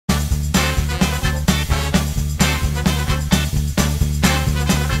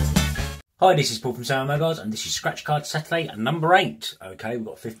Hi, this is Paul from Sandwell, guys, and this is Scratchcard Saturday number 8. Okay, we've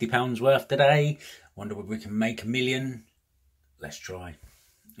got £50 worth today. Wonder if we can make $1 million. Let's try.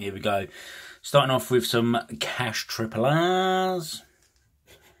 Here we go. Starting off with some cash triple R's.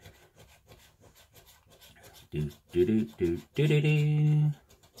 Do do do do do do do.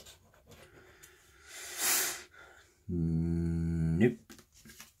 Nope.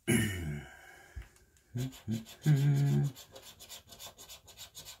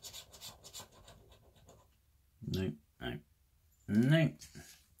 No, no, no.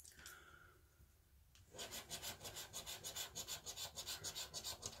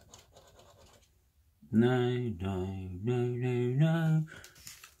 No, no, no, no, no.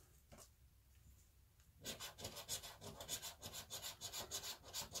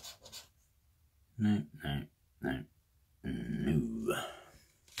 No, no, no, no.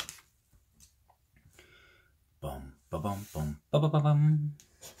 Bum, ba bum, bum, ba ba ba bum.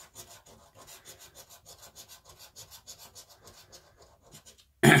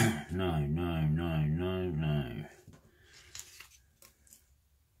 No, no, no, no, no.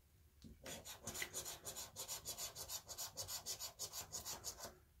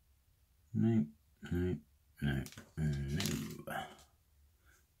 No, no, no, no.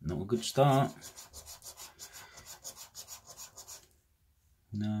 Not a good start.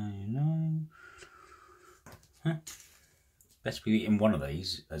 No, no. Huh. Best be eating one of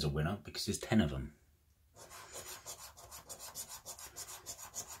these as a winner because there's 10 of them.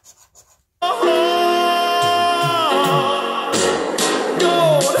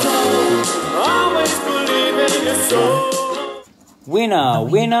 Winner,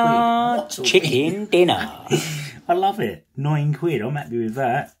 winner, chicken dinner. I love it. £9. I'm happy with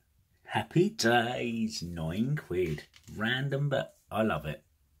that. Happy days. £9. Random, but I love it.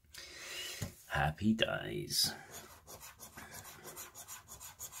 Happy days.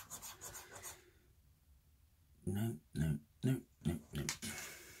 No, no, no, no, no.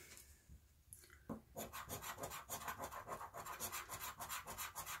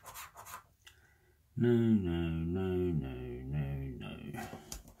 No, no, no, no, no, no.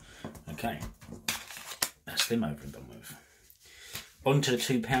 Okay. That's them over and done with. On to the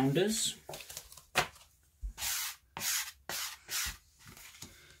 £2-pounders.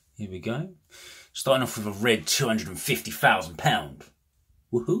 Here we go. Starting off with a red £250,000.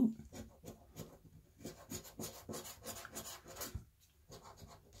 Woohoo!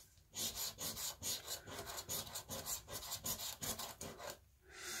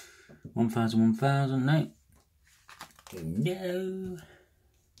 £1,000, no. No.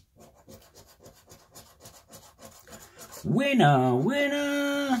 Winner,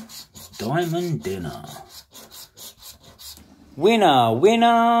 winner, diamond dinner. Winner,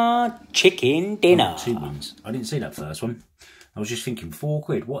 winner, chicken dinner. Oh, 2 wins. I didn't see that first one. I was just thinking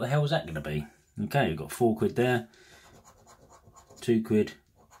 £4. What the hell is that going to be? Okay, we've got £4 there. £2,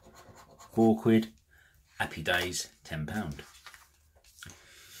 £4. Happy days, £10.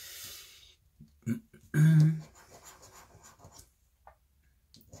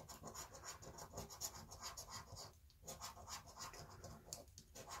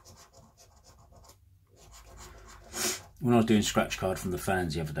 When I was doing scratch card from the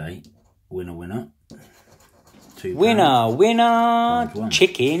fans the other day, winner, winner, £2. Winner, winner,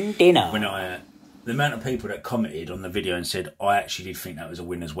 chicken dinner. When the amount of people that commented on the video and said I actually did think that was a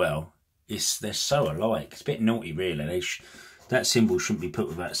win as well, they're so alike. It's a bit naughty, really. That symbol shouldn't be put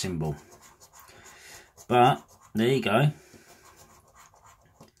with that symbol. But there you go.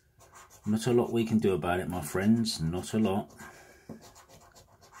 Not a lot we can do about it, my friends. Not a lot.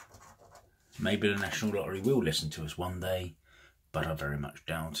 Maybe the National Lottery will listen to us one day, but I very much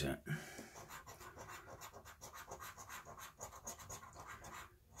doubt it.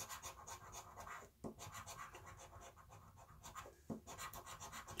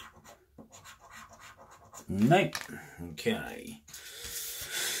 Nope. Okay.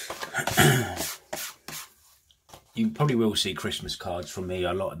 You probably will see Christmas cards from me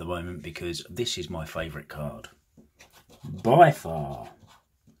a lot at the moment because this is my favourite card. By far.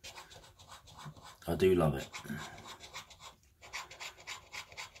 I do love it.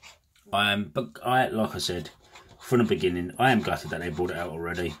 Like I said, from the beginning, I am gutted that they brought it out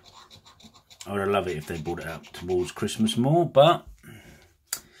already. I would love it if they brought it out towards Christmas more, but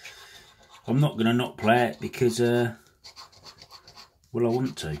I'm not going to not play it because, well, I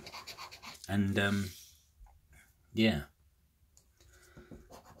want to. And, yeah.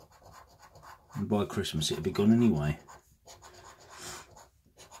 And by Christmas it'll be gone anyway.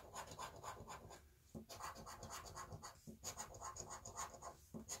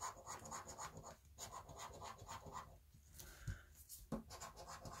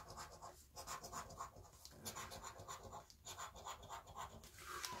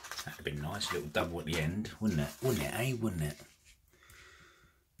 have been nice, a little double at the end, wouldn't it? Wouldn't it, eh? Wouldn't it?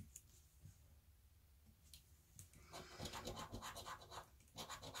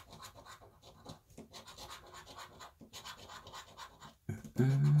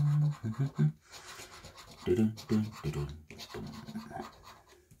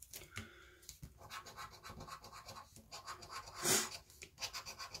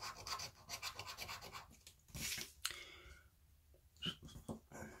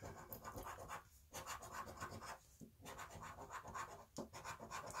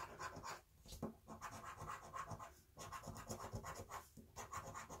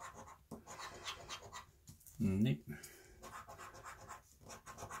 Nope.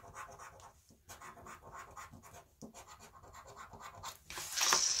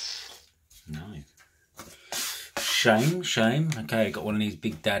 No. Shame. Okay, got one of these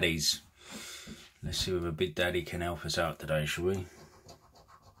big daddies. Let's see if a big daddy can help us out today, shall we?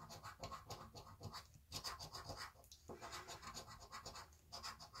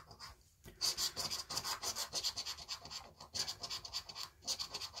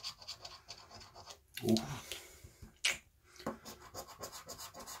 Ooh.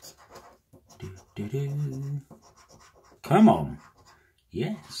 Come on.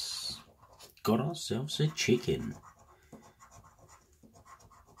 Yes. Got ourselves a chicken.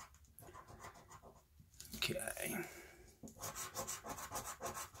 Okay.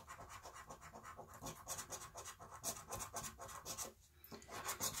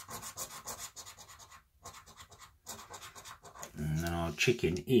 And our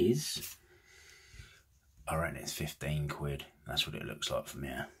chicken is, I reckon it's 15 quid. That's what it looks like from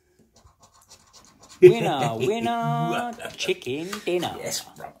here. Winner, chicken dinner. Yes,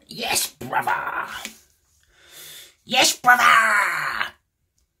 brother. Yes, brother. Yes, brother.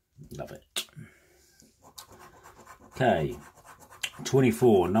 Love it. Okay.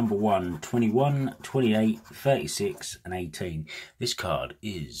 24, number 1, 21, 28, 36, and 18. This card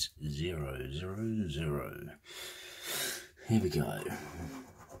is 0, 0, 0. Here we go.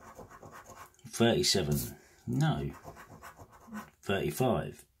 37. No.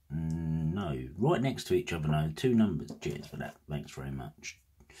 35. No. Right next to each other, no. 2 numbers. Cheers for that. Thanks very much.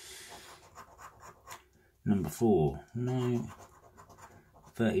 Number 4. No.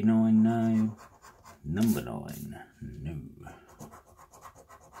 39. No. Number 9. No.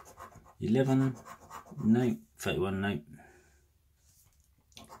 11. No. 31. No.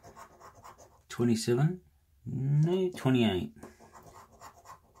 27. No. 28.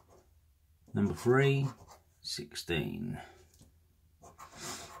 Number 3. 16.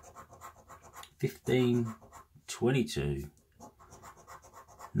 15, 22,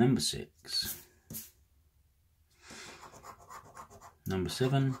 number 6, number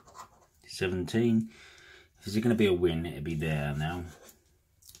 7, 17. If there's going to be a win, it'll be there now,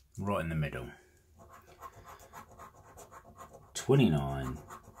 right in the middle. 29,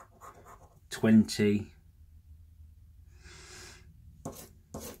 20,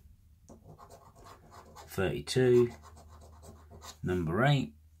 32, number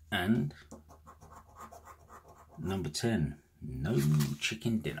 8, and number 10, no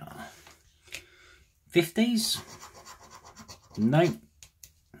chicken dinner. 50s, no.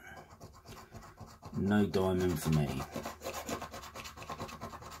 No diamond for me.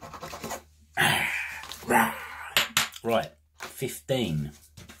 Right, 15,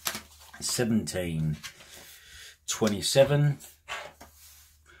 17, 27,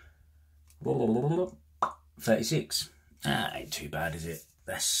 36. Ain't too bad, is it?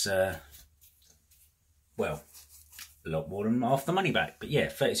 That's, well, a lot more than half the money back. But yeah,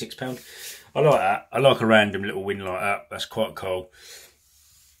 £36. I like that. I like a random little win like that. That's quite cool.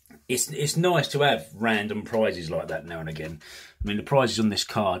 It's nice to have random prizes like that now and again. I mean, the prizes on this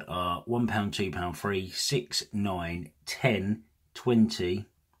card are £1, £2, £3, 6, 9, 10, 20,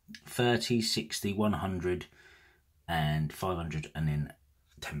 30, 60, 100, and 500, and then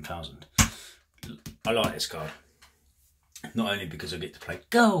 10,000. I like this card. Not only because I get to play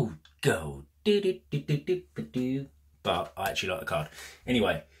gold, gold, but I actually like the card.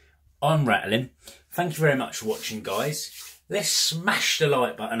 Anyway, I'm rattling. Thank you very much for watching, guys. Let's smash the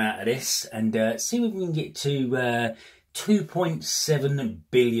like button out of this and see if we can get to 2.7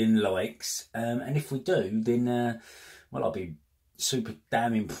 billion likes. And if we do, then, well, I'll be super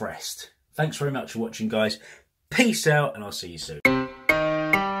damn impressed. Thanks very much for watching, guys. Peace out, and I'll see you soon.